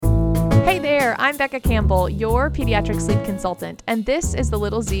there, I'm Becca Campbell, your pediatric sleep consultant, and this is the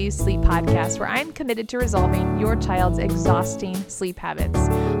Little Z Sleep Podcast, where I'm committed to resolving your child's exhausting sleep habits.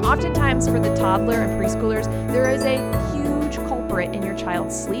 Oftentimes for the toddler and preschoolers, there is a huge culprit in your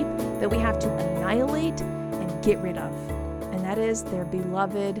child's sleep that we have to annihilate and get rid of, and that is their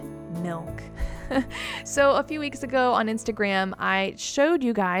beloved milk. So a few weeks ago on Instagram, I showed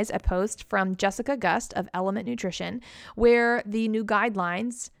you guys a post from Jessica Gust of Element Nutrition, where the new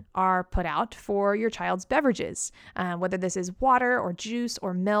guidelines are put out for your child's beverages, whether this is water or juice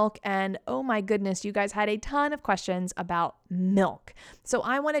or milk. And oh my goodness, you guys had a ton of questions about milk. So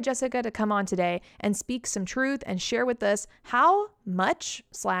I wanted Jessica to come on today and speak some truth and share with us how much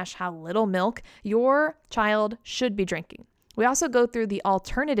 / how little milk your child should be drinking. We also go through the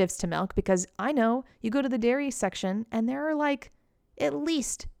alternatives to milk, because I know you go to the dairy section and there are like at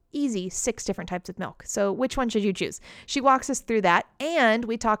least easy 6 different types of milk. So which one should you choose? She walks us through that, and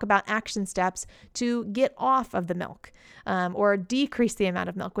we talk about action steps to get off of the milk or decrease the amount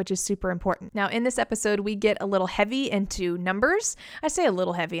of milk, which is super important. Now, in this episode, we get a little heavy into numbers. I say a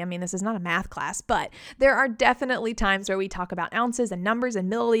little heavy. I mean, this is not a math class, but there are definitely times where we talk about ounces and numbers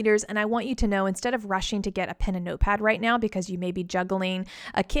and milliliters. And I want you to know, instead of rushing to get a pen and notepad right now, because you may be juggling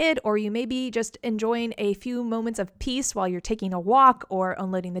a kid, or you may be just enjoying a few moments of peace while you're taking a walk or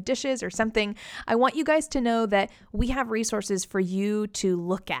unloading the dishes or something, I want you guys to know that we have resources for you to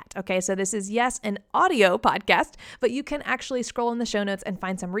look at. Okay, so this is, yes, an audio podcast, but you can actually scroll in the show notes and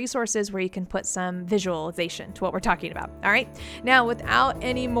find some resources where you can put some visualization to what we're talking about. All right, now without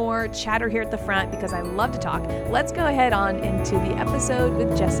any more chatter here at the front, because I love to talk, let's go ahead on into the episode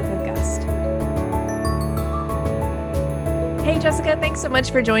with Jessica Gust. Hey, Jessica, thanks so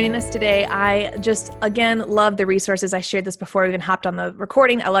much for joining us today. I just, again, love the resources. I shared this before we even hopped on the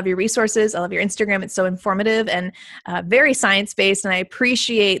recording. I love your resources. I love your Instagram. It's so informative and very science-based, and I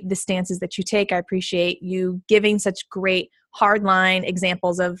appreciate the stances that you take. I appreciate you giving such great hardline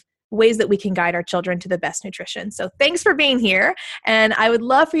examples of ways that we can guide our children to the best nutrition. So thanks for being here. And I would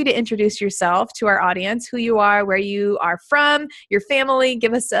love for you to introduce yourself to our audience, who you are, where you are from, your family.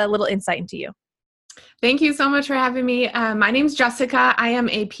 Give us a little insight into you. Thank you so much for having me. My name's Jessica. I am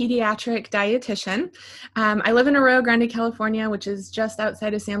a pediatric dietitian. I live in Arroyo Grande, California, which is just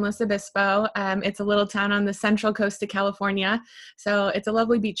outside of San Luis Obispo. It's a little town on the central coast of California, so it's a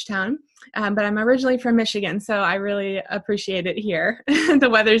lovely beach town. But I'm originally from Michigan, so I really appreciate it here. The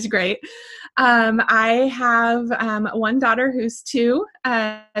weather's great. I have one daughter who's 2.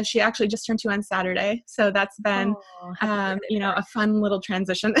 She actually just turned 2 on Saturday, so that's been a fun little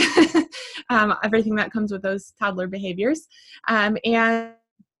transition. Everything that comes with those toddler behaviors, and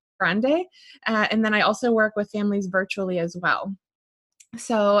Grande, and then I also work with families virtually as well.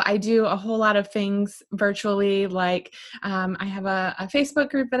 So I do a whole lot of things virtually, like I have a Facebook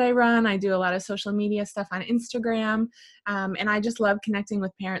group that I run. I do a lot of social media stuff on Instagram, and I just love connecting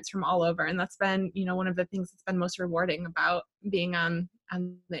with parents from all over. And that's been, one of the things that's been most rewarding about being on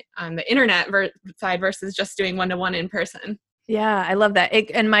the internet side versus just doing one-to-one in person. Yeah, I love that.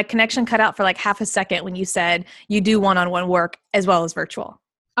 And my connection cut out for like half a second when you said you do one-on-one work as well as virtual.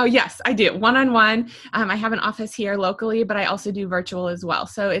 Oh, yes, I do. One-on-one. I have an office here locally, but I also do virtual as well.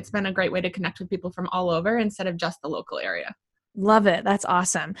 So it's been a great way to connect with people from all over instead of just the local area. Love it. That's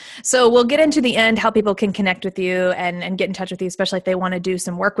awesome. So we'll get into the end, how people can connect with you and get in touch with you, especially if they want to do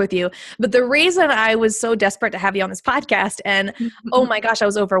some work with you. But the reason I was so desperate to have you on this podcast, and oh my gosh, I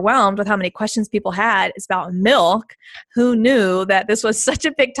was overwhelmed with how many questions people had, is about milk. Who knew that this was such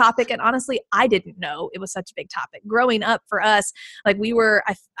a big topic? And honestly, I didn't know it was such a big topic. Growing up for us, like we were,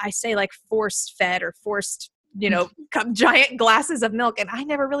 I say like forced fed or forced giant glasses of milk. And I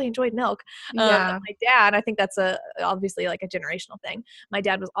never really enjoyed milk. My dad, I think that's obviously like a generational thing. My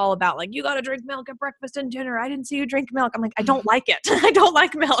dad was all about like, you got to drink milk at breakfast and dinner. I didn't see you drink milk. I'm like, I don't like it. I don't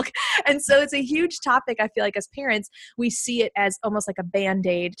like milk. And so it's a huge topic. I feel like as parents, we see it as almost like a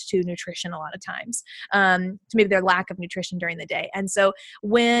Band-Aid to nutrition a lot of times, to maybe their lack of nutrition during the day. And so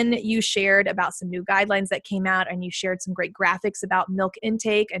when you shared about some new guidelines that came out and you shared some great graphics about milk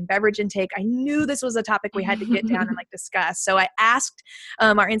intake and beverage intake, I knew this was a topic we had to get down and like discuss. So I asked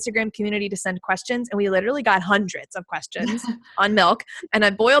our Instagram community to send questions, and we literally got hundreds of questions on milk, and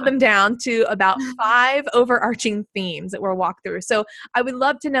I boiled them down to about 5 overarching themes that we'll walk through. So I would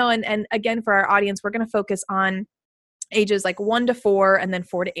love to know, and again, for our audience, we're going to focus on ages like 1 to 4 and then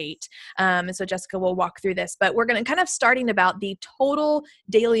 4 to 8. And so Jessica will walk through this, but we're going to kind of starting about the total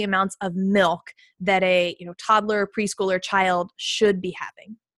daily amounts of milk that a toddler, preschooler child should be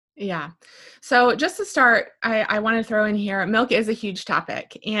having. Yeah. So just to start, I want to throw in here, milk is a huge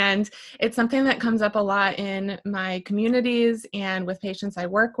topic, and it's something that comes up a lot in my communities and with patients I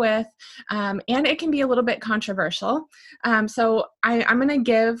work with, and it can be a little bit controversial. I'm going to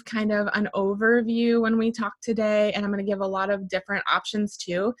give kind of an overview when we talk today, and I'm going to give a lot of different options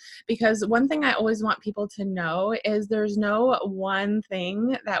too, because one thing I always want people to know is there's no one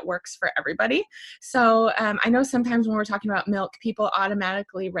thing that works for everybody. I know sometimes when we're talking about milk, people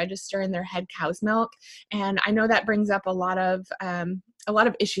automatically register in their head cow's milk, and I know that brings up a lot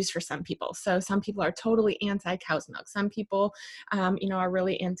of issues for some people. So some people are totally anti cow's milk. Some people, are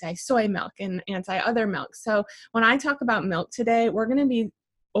really anti soy milk and anti other milk. So when I talk about milk today, we're going to be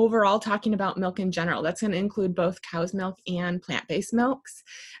overall talking about milk in general. That's going to include both cow's milk and plant-based milks,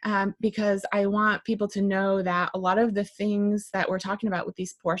 because I want people to know that a lot of the things that we're talking about with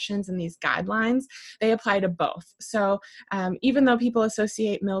these portions and these guidelines, they apply to both. So even though people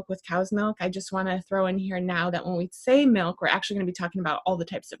associate milk with cow's milk, I just want to throw in here now that when we say milk, we're actually going to be talking about all the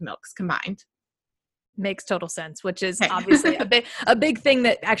types of milks combined. Makes total sense, which is Okay. obviously a big thing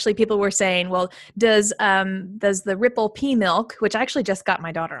that actually people were saying, well, does the Ripple pea milk, which I actually just got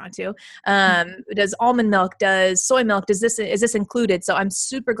my daughter onto, does almond milk, does soy milk, is this included? So I'm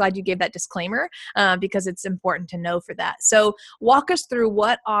super glad you gave that disclaimer, because it's important to know for that. So walk us through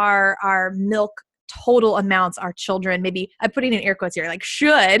what are our milk total amounts our children, maybe I'm putting in air quotes here, like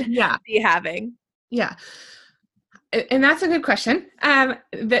should be having. Yeah. And that's a good question.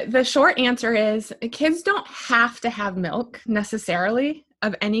 The short answer is kids don't have to have milk necessarily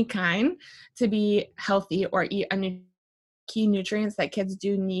of any kind to be healthy or eat key nutrients that kids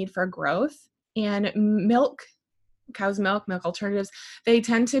do need for growth. And milk, cow's milk, milk alternatives, they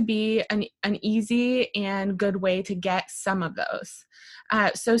tend to be an easy and good way to get some of those.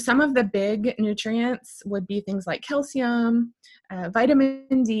 So some of the big nutrients would be things like calcium,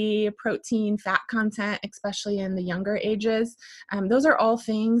 vitamin D, protein, fat content, especially in the younger ages. Those are all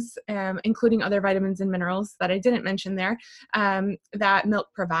things, including other vitamins and minerals that I didn't mention there, that milk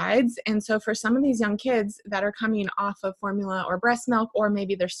provides. And so for some of these young kids that are coming off of formula or breast milk, or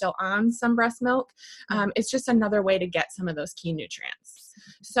maybe they're still on some breast milk, it's just another way to get some of those key nutrients.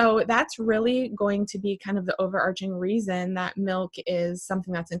 So that's really going to be kind of the overarching reason that milk is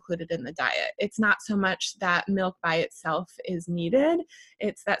something that's included in the diet. It's not so much that milk by itself is needed,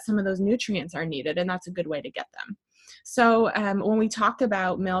 it's that some of those nutrients are needed, and that's a good way to get them. So when we talk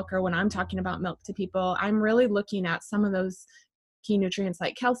about milk, or when I'm talking about milk to people, I'm really looking at some of those key nutrients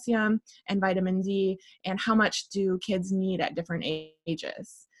like calcium and vitamin D, and how much do kids need at different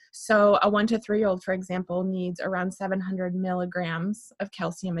ages. So a 1 to 3-year-old, for example, needs around 700 milligrams of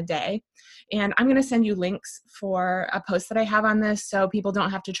calcium a day. And I'm going to send you links for a post that I have on this, so people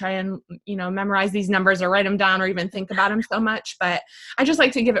don't have to try and, memorize these numbers or write them down or even think about them so much. But I just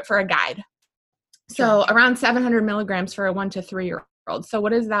like to give it for a guide. So around 700 milligrams for a 1 to 3-year-old. So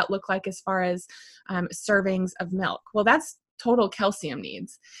what does that look like as far as servings of milk? Well, that's total calcium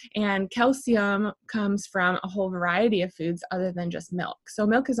needs. And calcium comes from a whole variety of foods other than just milk. So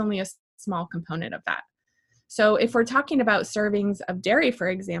milk is only a small component of that. So if we're talking about servings of dairy, for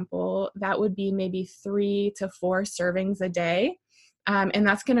example, that would be maybe 3 to 4 servings a day. And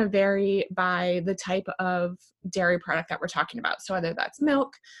that's going to vary by the type of dairy product that we're talking about. So whether that's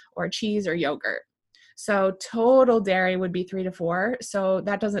milk or cheese or yogurt. So total dairy would be 3 to 4. So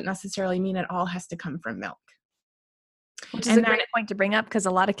that doesn't necessarily mean it all has to come from milk. Which is a great point to bring up, because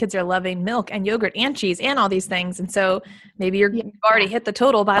a lot of kids are loving milk and yogurt and cheese and all these things. And so maybe you've already hit the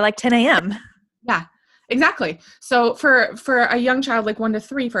total by like 10 a.m. Yeah, exactly. So for a young child, like 1 to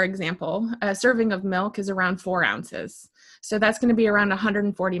 3, for example, a serving of milk is around 4 ounces. So that's going to be around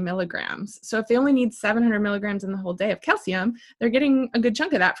 140 milligrams. So if they only need 700 milligrams in the whole day of calcium, they're getting a good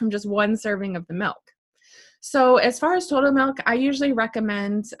chunk of that from just 1 serving of the milk. So as far as total milk, I usually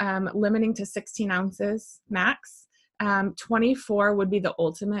recommend limiting to 16 ounces max. 24 would be the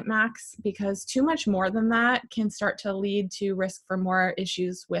ultimate max, because too much more than that can start to lead to risk for more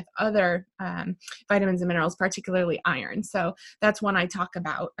issues with other vitamins and minerals, particularly iron. So that's one I talk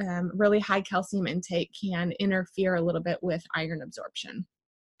about. Really high calcium intake can interfere a little bit with iron absorption.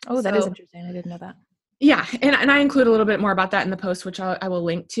 Oh, that is interesting. I didn't know that. Yeah. And I include a little bit more about that in the post, which I will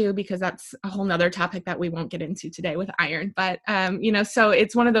link to, because that's a whole nother topic that we won't get into today with iron. But, so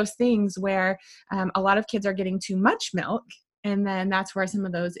it's one of those things where a lot of kids are getting too much milk. And then that's where some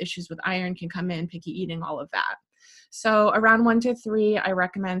of those issues with iron can come in, picky eating, all of that. So around 1 to 3, I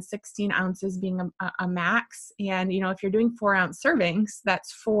recommend 16 ounces being a max. And, if you're doing 4-ounce servings,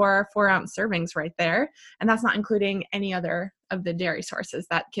 that's 4 4-ounce servings right there. And that's not including any other of the dairy sources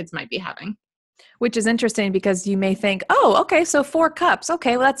that kids might be having. Which is interesting because you may think, oh, okay, so 4 cups.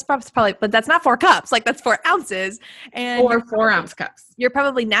 Okay, well, that's probably, but that's not 4 cups. Like that's 4 ounces. And Or 4-ounce cups. You're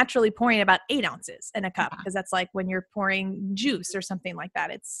probably naturally pouring about 8 ounces in a cup because that's like when you're pouring juice or something like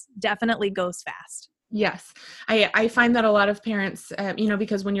that. It's definitely goes fast. Yes. I find that a lot of parents,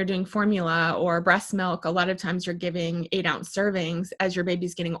 because when you're doing formula or breast milk, a lot of times you're giving 8-ounce servings as your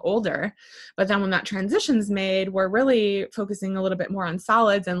baby's getting older. But then when that transition's made, we're really focusing a little bit more on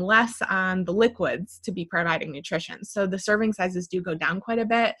solids and less on the liquids to be providing nutrition. So the serving sizes do go down quite a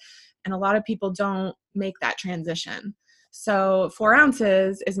bit. And a lot of people don't make that transition. So 4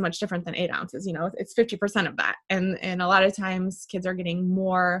 ounces is much different than 8 ounces. It's 50% of that. And a lot of times kids are getting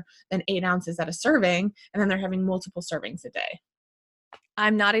more than 8 ounces at a serving, and then they're having multiple servings a day.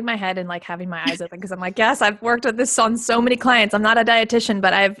 I'm nodding my head and like having my eyes open because I'm like, yes, I've worked with this on so many clients. I'm not a dietitian,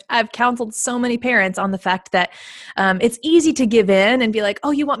 but I've counseled so many parents on the fact that it's easy to give in and be like,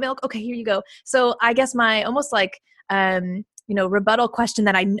 oh, you want milk? Okay, here you go. So I guess my almost like, rebuttal question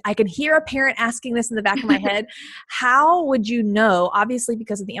that I can hear a parent asking this in the back of my head. How would you know, obviously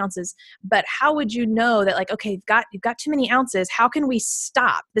because of the ounces, but how would you know that like, okay, you've got too many ounces. How can we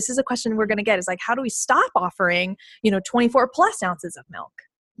stop? This is a question we're going to get is like, how do we stop offering, 24 plus ounces of milk?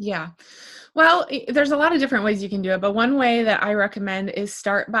 Yeah. Well, there's a lot of different ways you can do it, but one way that I recommend is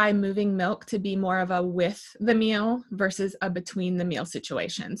start by moving milk to be more of a with the meal versus a between the meal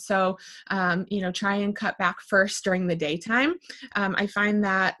situation. So, try and cut back first during the daytime. I find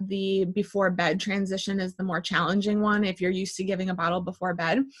that the before bed transition is the more challenging one if you're used to giving a bottle before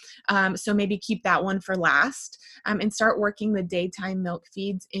bed. So maybe keep that one for last and start working the daytime milk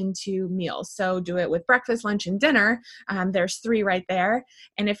feeds into meals. So do it with breakfast, lunch, and dinner. There's 3 right there.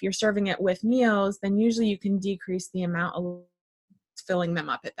 And if you're serving it with meals, then usually you can decrease the amount of filling them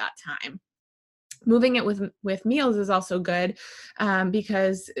up at that time. Moving it with meals is also good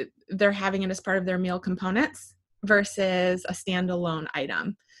because they're having it as part of their meal components versus a standalone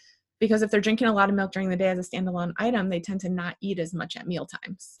item. Because if they're drinking a lot of milk during the day as a standalone item, they tend to not eat as much at meal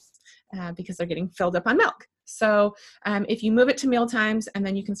times because they're getting filled up on milk. So if you move it to meal times and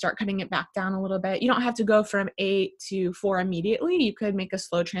then you can start cutting it back down a little bit, you don't have to go from 8 to 4 immediately. You could make a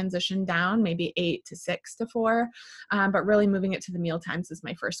slow transition down, maybe 8 to 6 to 4, but really moving it to the meal times is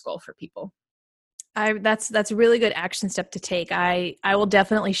my first goal for people. That's a really good action step to take. I will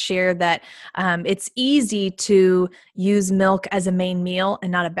definitely share that it's easy to use milk as a main meal and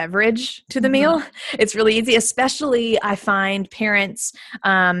not a beverage to the meal. It's really easy, especially I find parents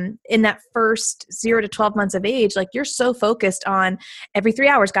in that first 0 to 12 months of age, like you're so focused on every 3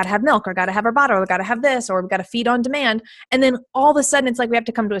 hours, got to have milk or got to have our bottle or got to have this or we got to feed on demand. And then all of a sudden it's like we have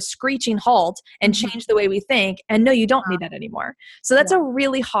to come to a screeching halt and change the way we think. And no, you don't need that anymore. So that's a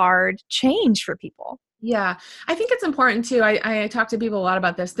really hard change for people. Yeah, I think it's important too. I talk to people a lot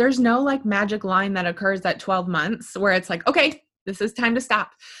about this. There's no like magic line that occurs at 12 months where it's like, okay, this is time to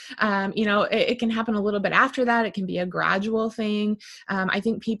stop. It can happen a little bit after that. It can be a gradual thing. I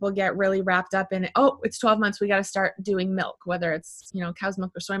think people get really wrapped up in, oh, it's 12 months. We got to start doing milk, whether it's, cow's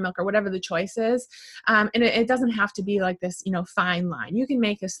milk or soy milk or whatever the choice is. And it doesn't have to be like this, fine line. You can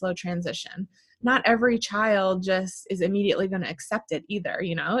make a slow transition. Not every child just is immediately going to accept it either.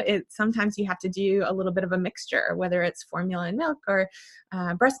 Sometimes you have to do a little bit of a mixture, whether it's formula and milk or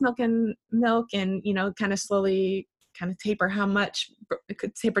breast milk and kind of slowly kind of taper how much,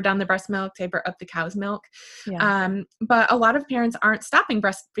 could taper down the breast milk, taper up the cow's milk. Yeah. But a lot of parents aren't stopping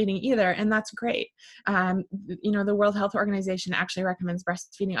breastfeeding either. And that's great. The World Health Organization actually recommends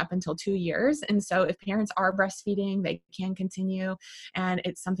breastfeeding up until 2 years. And so if parents are breastfeeding, they can continue and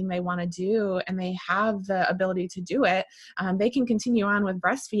it's something they want to do and they have the ability to do it, they can continue on with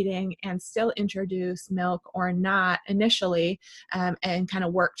breastfeeding and still introduce milk or not initially and kind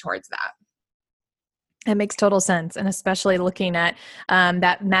of work towards that. It makes total sense. And especially looking at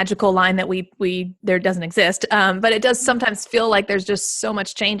that magical line that there doesn't exist. But it does sometimes feel like there's just so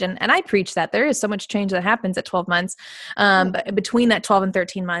much change. And I preach that there is so much change that happens at 12 months. But between that 12 and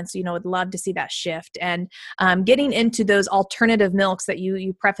 13 months, would love to see that shift. And getting into those alternative milks that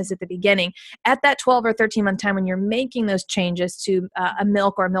you preface at the beginning, at that 12 or 13 month time when you're making those changes to a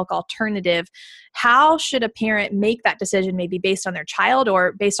milk or a milk alternative, how should a parent make that decision, maybe based on their child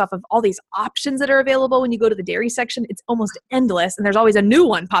or based off of all these options that are available? When you go to the dairy section, it's almost endless and there's always a new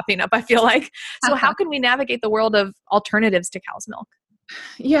one popping up, I feel like. So how can we navigate the world of alternatives to cow's milk?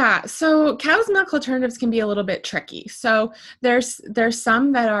 Yeah, so cow's milk alternatives can be a little bit tricky. So there's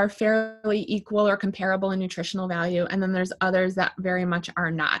some that are fairly equal or comparable in nutritional value, and then there's others that very much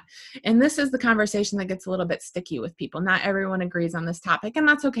are not. And this is the conversation that gets a little bit sticky with people. Not everyone agrees on this topic, and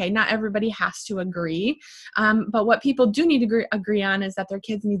that's okay. Not everybody has to agree. But what people do need to agree on is that their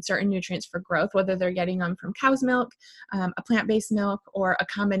kids need certain nutrients for growth, whether they're getting them from cow's milk, a plant-based milk, or a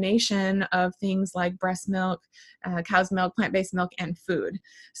combination of things like breast milk, cow's milk, plant-based milk, and food.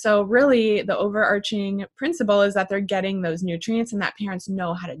 So really the overarching principle is that they're getting those nutrients and that parents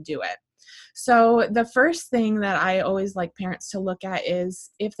know how to do it. So the first thing that I always like parents to look at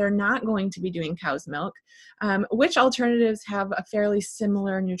is if they're not going to be doing cow's milk, which alternatives have a fairly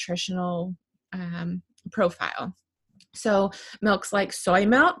similar nutritional profile. So milks like soy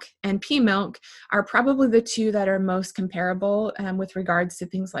milk and pea milk are probably the two that are most comparable with regards to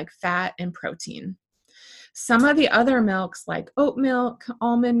things like fat and protein. Some of the other milks like oat milk,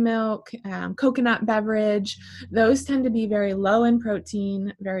 almond milk, coconut beverage, those tend to be very low in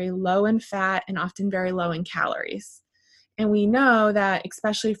protein, very low in fat, and often very low in calories. And we know that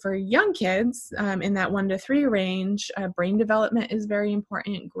especially for young kids in that 1 to 3 range, brain development is very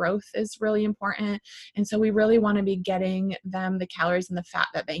important. Growth is really important. And so we really want to be getting them the calories and the fat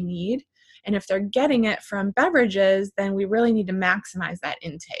that they need. And if they're getting it from beverages, then we really need to maximize that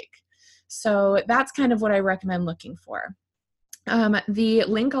intake. So that's kind of what I recommend looking for. The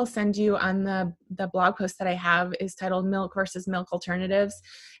link I'll send you on the blog post that I have is titled Milk versus Milk Alternatives.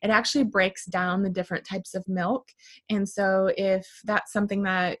 It actually breaks down the different types of milk. And so if that's something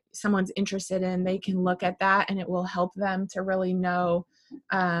that someone's interested in, they can look at that and it will help them to really know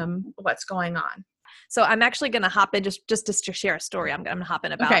what's going on. So I'm actually going to hop in just to share a story. I'm going to hop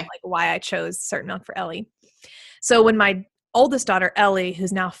in about like why I chose certain milk for Ellie. So when my oldest daughter, Ellie,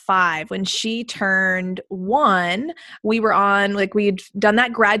 who's now 5, when she turned 1, we were on, like, we'd done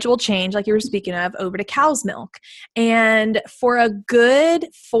that gradual change, like you were speaking of, over to cow's milk. And for a good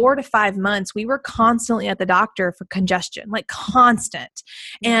 4 to 5 months, we were constantly at the doctor for congestion, like constant.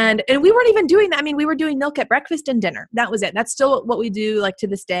 And we weren't even doing that. I mean, we were doing milk at breakfast and dinner. That was it. That's still what we do, like, to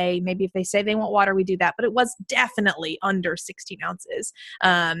this day. Maybe if they say they want water, we do that. But it was definitely under 16 ounces,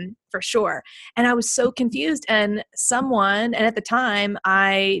 for sure. And I was so confused. And and at the time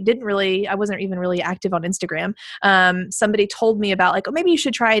I wasn't even really active on Instagram. Somebody told me about like, oh, maybe you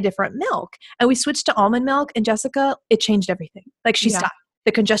should try a different milk. And we switched to almond milk, and Jessica, it changed everything. Like she stopped.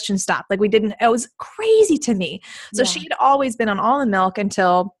 The congestion stopped. Like it was crazy to me. So she'd always been on almond milk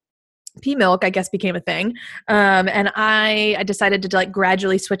until pea milk, I guess, became a thing. And I decided to like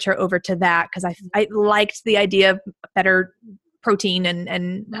gradually switch her over to that because I liked the idea of better protein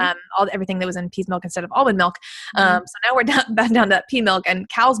and everything that was in pea's milk instead of almond milk. So now we're back down to pea milk and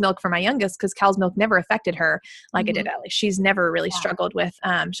cow's milk for my youngest, because cow's milk never affected her like it did Ellie. She's never really struggled with,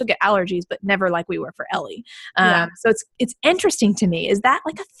 she'll get allergies, but never like we were for Ellie. So it's interesting to me. Is that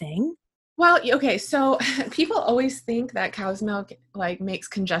like a thing? Well, okay, so people always think that cow's milk like makes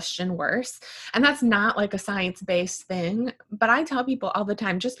congestion worse, and that's not like a science-based thing. But I tell people all the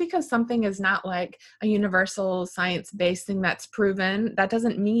time, just because something is not like a universal science-based thing that's proven, that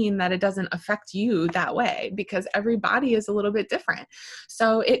doesn't mean that it doesn't affect you that way, because every body is a little bit different.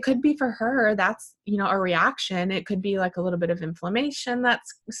 So it could be for her, that's, a reaction. It could be like a little bit of inflammation.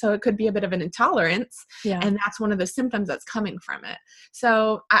 So it could be a bit of an intolerance. And that's one of the symptoms that's coming from it.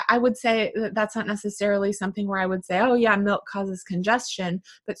 So I would say that that's not necessarily something where I would say, oh yeah, milk causes congestion,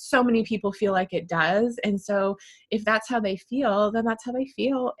 but so many people feel like it does. And so if that's how they feel, then that's how they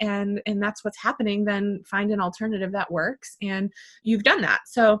feel. And that's what's happening, then find an alternative that works. And you've done that.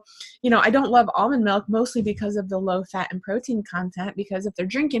 So, I don't love almond milk mostly because of the low fat and protein content, because if they're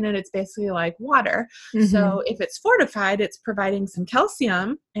drinking it, it's basically like water. So if it's fortified, it's providing some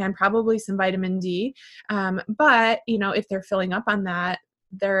calcium and probably some vitamin D. But, if they're filling up on that,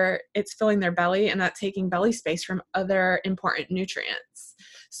 it's filling their belly, and that's taking belly space from other important nutrients.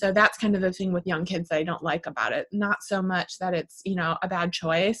 So that's kind of the thing with young kids that I don't like about it. Not so much that it's, a bad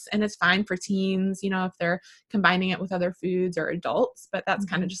choice, and it's fine for teens, if they're combining it with other foods, or adults, but that's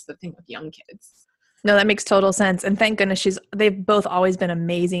kind of just the thing with young kids. No, that makes total sense. And thank goodness they've both always been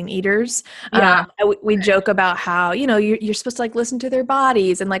amazing eaters. We joke about how, you're supposed to like listen to their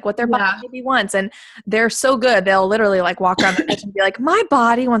bodies and like what their body maybe wants. And they're so good. They'll literally like walk around the kitchen and be like, my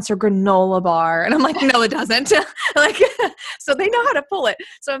body wants a granola bar. And I'm like, no, it doesn't. Like, so they know how to pull it.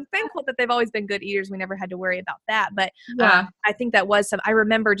 So I'm thankful that they've always been good eaters. We never had to worry about that. But I think that was I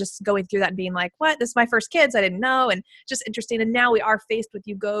remember just going through that and being like, what? This is my first kids. I didn't know. And just interesting. And now we are faced with,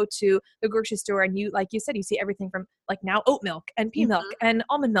 you go to the grocery store and you, like you said, you see everything from like now oat milk and pea milk and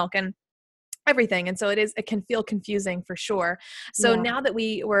almond milk. And everything. And so it can feel confusing for sure. So Yeah. now that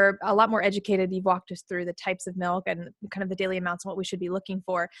we were a lot more educated, you've walked us through the types of milk and kind of the daily amounts and what we should be looking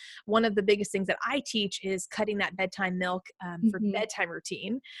for. One of the biggest things that I teach is cutting that bedtime milk for Mm-hmm. bedtime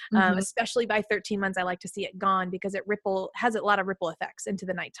routine. Mm-hmm. Especially by 13 months, I like to see it gone because it has a lot of ripple effects into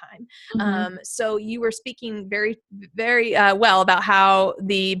the nighttime. Mm-hmm. So you were speaking very, very well about how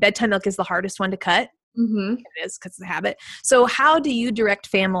the bedtime milk is the hardest one to cut. Mm-hmm. It is because it's a habit. So how do you direct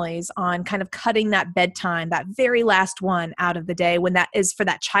families on kind of cutting that bedtime, that very last one out of the day, when that is for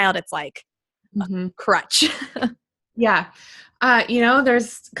that child, it's like a Mm-hmm. crutch? Yeah.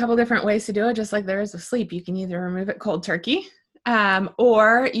 There's a couple different ways to do it, just like there is with sleep. You can either remove it cold turkey,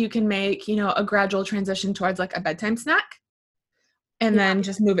 or you can make, a gradual transition towards like a bedtime snack and then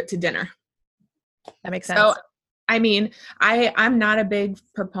just move it to dinner. That makes sense. So, I mean, I'm not a big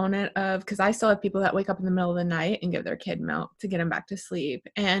proponent of, because I still have people that wake up in the middle of the night and give their kid milk to get them back to sleep.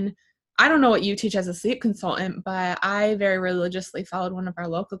 And I don't know what you teach as a sleep consultant, but I very religiously followed one of our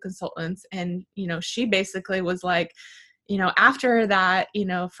local consultants. And, she basically was like, after that,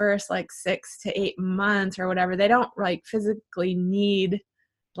 first like 6 to 8 months or whatever, they don't like physically need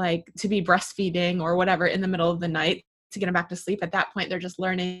like to be breastfeeding or whatever in the middle of the night to get them back to sleep. At that point, they're just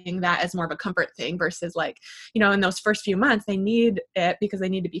learning that as more of a comfort thing versus like, in those first few months, they need it because they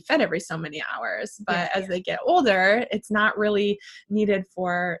need to be fed every so many hours. But as they get older, it's not really needed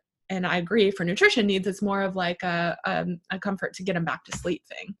for, and I agree, for nutrition needs, it's more of like a comfort to get them back to sleep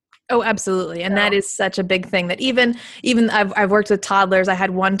thing. Oh, absolutely. And that is such a big thing that even I've worked with toddlers. I had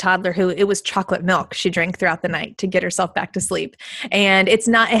one toddler who it was chocolate milk she drank throughout the night to get herself back to sleep. And it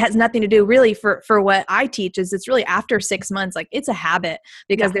has nothing to do really for what I teach is it's really after 6 months, like it's a habit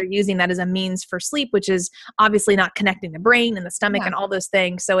because they're using that as a means for sleep, which is obviously not connecting the brain and the stomach and all those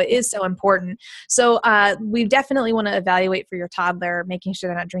things. So it is so important. So we definitely want to evaluate for your toddler, making sure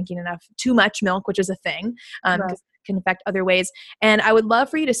they're not drinking too much milk, which is a thing. Because can affect other ways. And I would love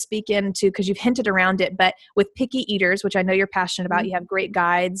for you to speak into, because you've hinted around it, but with picky eaters, which I know you're passionate about, you have great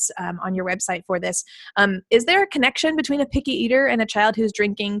guides on your website for this. Is there a connection between a picky eater and a child who's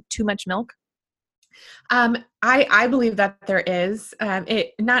drinking too much milk? I believe that there is,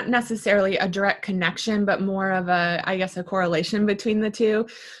 it not necessarily a direct connection, but more of a correlation between the two.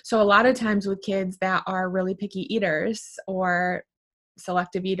 So a lot of times with kids that are really picky eaters or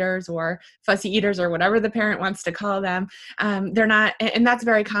selective eaters or fussy eaters or whatever the parent wants to call them, they're not, and that's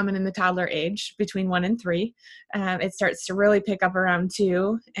very common in the toddler age between 1 and 3. It starts to really pick up around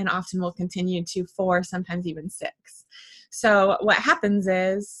 2 and often will continue to 4, sometimes even 6. So what happens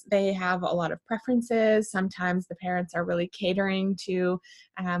is they have a lot of preferences. Sometimes the parents are really catering to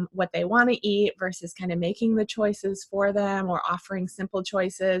what they want to eat versus kind of making the choices for them or offering simple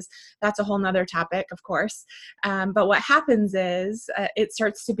choices. That's a whole nother topic, of course. But what happens is it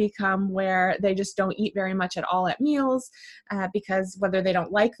starts to become where they just don't eat very much at all at meals because whether they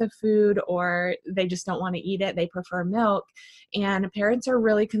don't like the food or they just don't want to eat it, they prefer milk. And parents are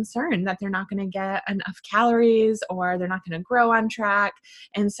really concerned that they're not going to get enough calories or they're not going to grow on track.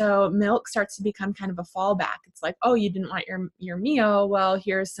 And so milk starts to become kind of a fallback. It's like, oh, you didn't want your meal. Well,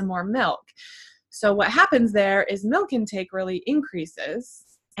 here's some more milk. So what happens there is milk intake really increases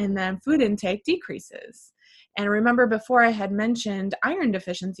and then food intake decreases. And remember before I had mentioned iron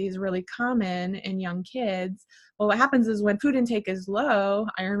deficiency is really common in young kids. Well, what happens is when food intake is low,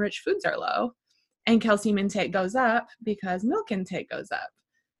 iron-rich foods are low, and calcium intake goes up because milk intake goes up.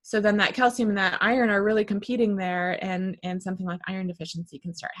 So then that calcium and that iron are really competing there, and something like iron deficiency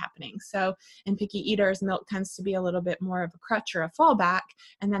can start happening. So in picky eaters, milk tends to be a little bit more of a crutch or a fallback,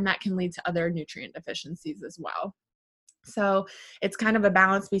 and then that can lead to other nutrient deficiencies as well. So it's kind of a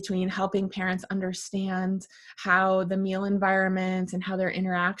balance between helping parents understand how the meal environment and how their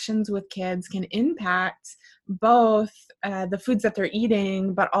interactions with kids can impact both the foods that they're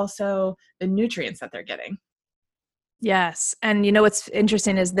eating, but also the nutrients that they're getting. Yes. And what's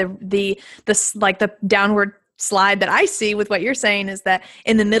interesting is the downward slide that I see with what you're saying is that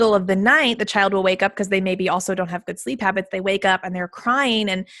in the middle of the night, the child will wake up because they maybe also don't have good sleep habits. They wake up and they're crying,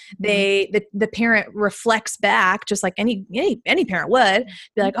 and the parent reflects back just like any parent would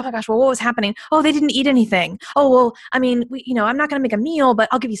be like, oh my gosh, well, what was happening? Oh, they didn't eat anything. Oh, well, I mean, I'm not going to make a meal, but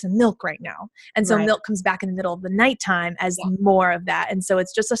I'll give you some milk right now. And so milk comes back in the middle of the nighttime as more of that. And so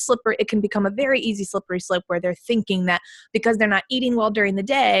it's just it can become a very easy slippery slope where they're thinking that because they're not eating well during the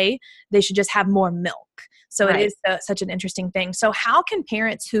day, they should just have more milk. So it is such an interesting thing. So how can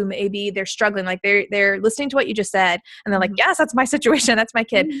parents who maybe they're struggling, like they're listening to what you just said, and they're like, yes, that's my situation, that's my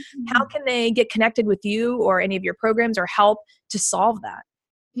kid. How can they get connected with you or any of your programs or help to solve that?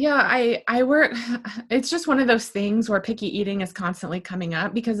 Yeah, I work, it's just one of those things where picky eating is constantly coming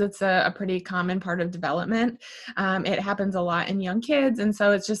up because it's a pretty common part of development. It happens a lot in young kids. And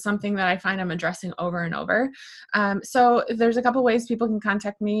so it's just something that I find I'm addressing over and over. So there's a couple ways people can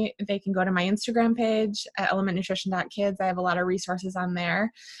contact me. They can go to my Instagram page at elementnutrition.kids. I have a lot of resources on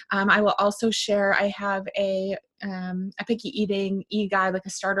there. I will also share, I have a picky eating e-guide, like a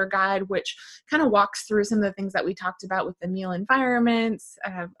starter guide, which kind of walks through some of the things that we talked about with the meal environments,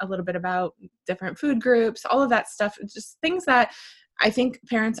 a little bit about different food groups, all of that stuff, just things that I think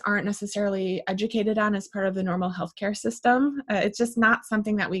parents aren't necessarily educated on as part of the normal healthcare system. It's just not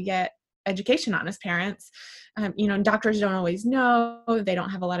something that we get education on as parents. Doctors don't always know, they don't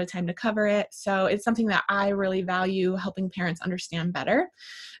have a lot of time to cover it. So it's something that I really value helping parents understand better.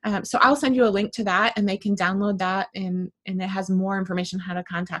 So I'll send you a link to that and they can download that, and it has more information on how to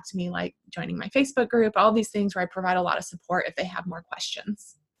contact me, like joining my Facebook group, all these things where I provide a lot of support if they have more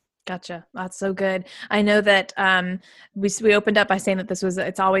questions. Gotcha. That's so good. I know that we opened up by saying that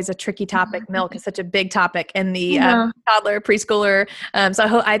it's always a tricky topic. Milk is such a big topic in the toddler, preschooler.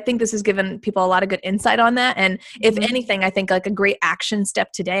 So I think this has given people a lot of good insight on that. And if anything, I think like a great action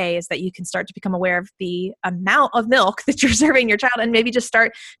step today is that you can start to become aware of the amount of milk that you're serving your child and maybe just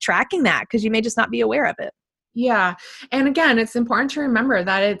start tracking that because you may just not be aware of it. Yeah. And again, it's important to remember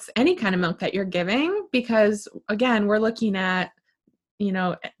that it's any kind of milk that you're giving because, again, we're looking at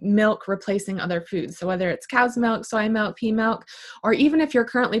milk replacing other foods. So whether it's cow's milk, soy milk, pea milk, or even if you're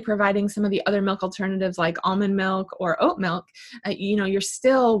currently providing some of the other milk alternatives like almond milk or oat milk, you're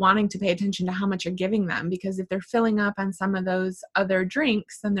still wanting to pay attention to how much you're giving them, because if they're filling up on some of those other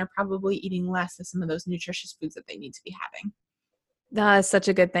drinks, then they're probably eating less of some of those nutritious foods that they need to be having. That's such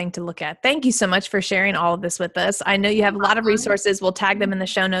a good thing to look at. Thank you so much for sharing all of this with us. I know you have a lot of resources. We'll tag them in the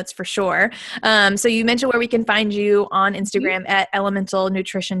show notes for sure. So you mentioned where we can find you on Instagram at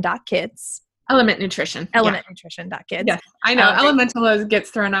elementalnutrition.kids. Element Nutrition. Elementnutrition.kids. Yes, I know. Elemental gets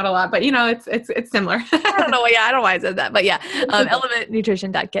thrown out a lot, but it's similar. I don't know. Yeah, I don't know why I said that, but yeah,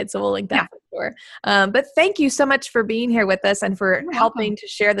 elementnutrition.kids. So we'll link that for sure. But thank you so much for being here with us and for helping to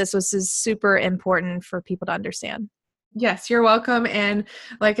share this. This is super important for people to understand. Yes, you're welcome. And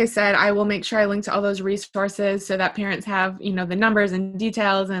like I said, I will make sure I link to all those resources so that parents have, the numbers and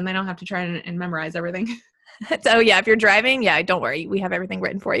details and they don't have to try and memorize everything. So yeah, if you're driving, don't worry. We have everything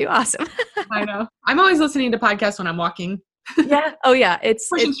written for you. Awesome. I know. I'm always listening to podcasts when I'm walking. Yeah. Oh yeah. It's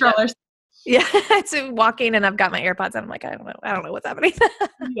pushing strollers. Yeah. It's walking and I've got my AirPods and I'm like, I don't know what's happening.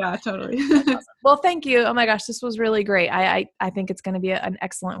 Yeah, totally. Awesome. Well, thank you. Oh my gosh, this was really great. I think it's going to be an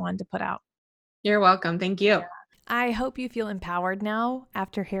excellent one to put out. You're welcome. Thank you. Yeah. I hope you feel empowered now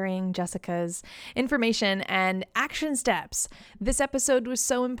after hearing Jessica's information and action steps. This episode was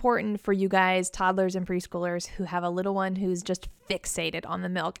so important for you guys, toddlers and preschoolers who have a little one who's just fixated on the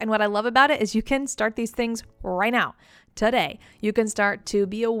milk. And what I love about it is you can start these things right now. Today, you can start to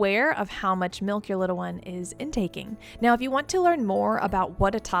be aware of how much milk your little one is intaking. Now, if you want to learn more about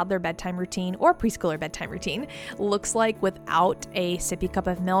what a toddler bedtime routine or preschooler bedtime routine looks like without a sippy cup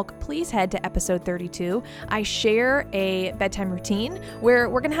of milk, please head to episode 32. I share a bedtime routine where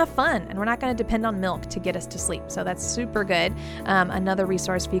we're going to have fun and we're not going to depend on milk to get us to sleep. So that's super good. Another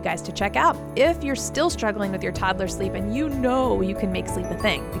resource for you guys to check out. If you're still struggling with your toddler sleep and you can make sleep a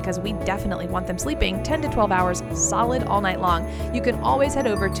thing, because we definitely want them sleeping 10 to 12 hours solid all night long, you can always head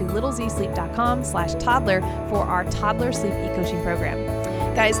over to littlezsleep.com/toddler for our toddler sleep e-coaching program.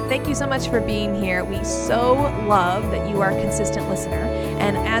 Guys, thank you so much for being here. We so love that you are a consistent listener.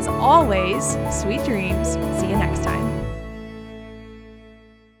 And as always, sweet dreams. See you next time.